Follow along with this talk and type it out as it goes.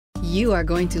You are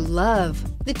going to love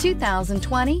the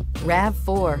 2020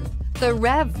 RAV4. The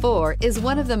RAV4 is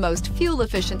one of the most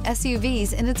fuel-efficient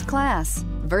SUVs in its class.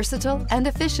 Versatile and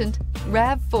efficient,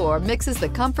 RAV4 mixes the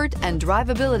comfort and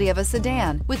drivability of a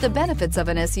sedan with the benefits of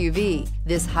an SUV.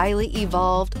 This highly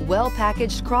evolved,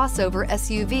 well-packaged crossover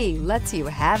SUV lets you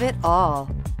have it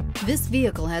all. This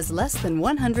vehicle has less than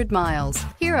 100 miles.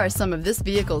 Here are some of this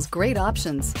vehicle's great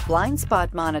options: blind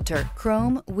spot monitor,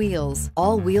 chrome wheels,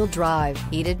 all-wheel drive,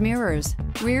 heated mirrors,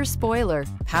 rear spoiler,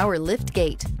 power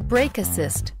liftgate, brake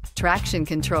assist, traction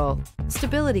control,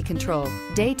 stability control,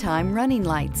 daytime running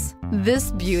lights.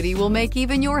 This beauty will make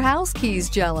even your house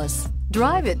keys jealous.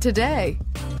 Drive it today.